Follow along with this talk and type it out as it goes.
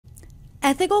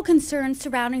Ethical concerns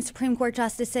surrounding Supreme Court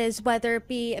justices, whether it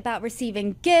be about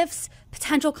receiving gifts,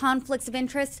 potential conflicts of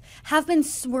interest, have been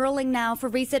swirling now for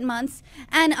recent months.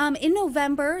 And in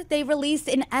November, they released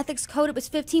an ethics code. It was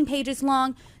 15 pages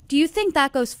long. Do you think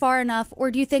that goes far enough,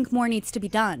 or do you think more needs to be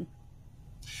done?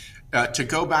 To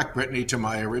go back, Brittany, to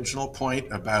my original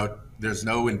point about there's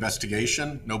no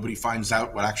investigation, nobody finds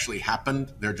out what actually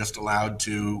happened, they're just allowed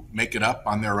to make it up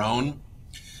on their own.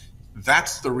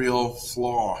 That's the real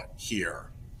flaw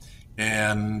here.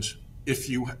 And if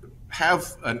you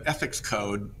have an ethics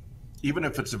code, even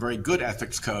if it's a very good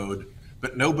ethics code,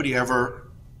 but nobody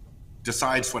ever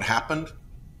decides what happened,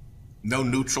 no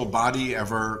neutral body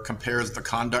ever compares the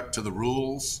conduct to the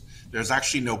rules, there's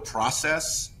actually no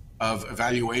process of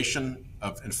evaluation,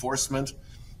 of enforcement,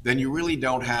 then you really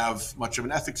don't have much of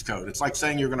an ethics code. It's like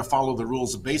saying you're going to follow the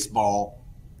rules of baseball,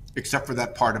 except for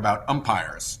that part about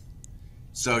umpires.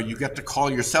 So you get to call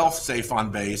yourself safe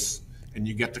on base, and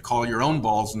you get to call your own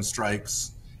balls and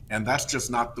strikes, and that's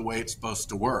just not the way it's supposed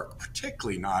to work,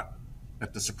 particularly not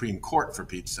at the Supreme Court, for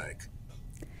Pete's sake.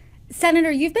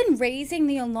 Senator, you've been raising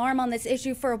the alarm on this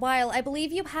issue for a while. I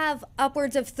believe you have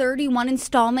upwards of 31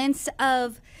 installments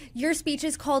of your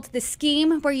speeches called The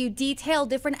Scheme, where you detail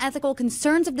different ethical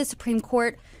concerns of the Supreme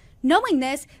Court. Knowing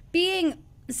this, being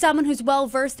someone who's well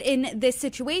versed in this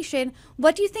situation,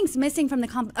 what do you think's missing from the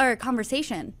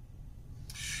conversation?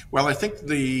 Well, I think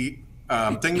the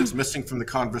thing that's missing from the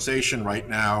conversation right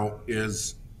now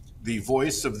is the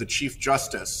voice of the Chief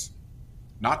Justice,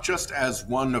 not just as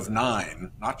one of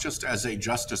nine, not just as a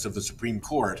justice of the Supreme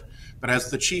Court, but as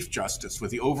the Chief Justice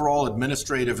with the overall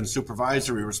administrative and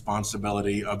supervisory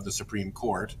responsibility of the Supreme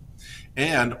Court.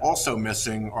 And also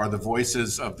missing are the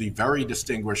voices of the very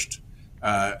distinguished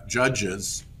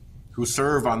judges who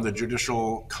serve on the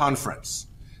Judicial Conference.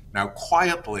 Now,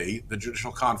 quietly, the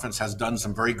Judicial Conference has done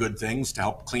some very good things to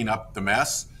help clean up the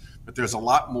mess, but there's a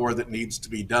lot more that needs to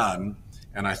be done.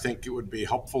 And I think it would be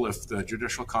helpful if the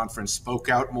Judicial Conference spoke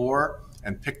out more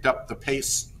and picked up the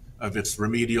pace of its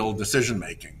remedial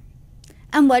decision-making.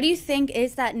 And what do you think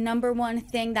is that number one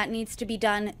thing that needs to be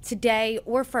done today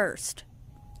or first?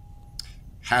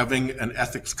 Having an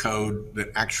ethics code that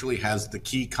actually has the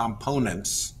key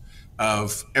components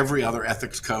of every other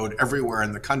ethics code everywhere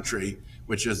in the country,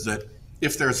 which is that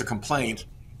if there's a complaint,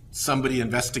 somebody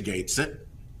investigates it,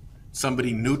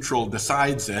 somebody neutral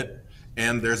decides it,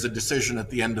 and there's a decision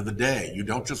at the end of the day. You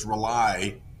don't just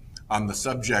rely on the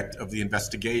subject of the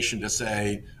investigation to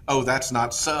say, oh, that's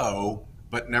not so,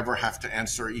 but never have to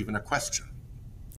answer even a question.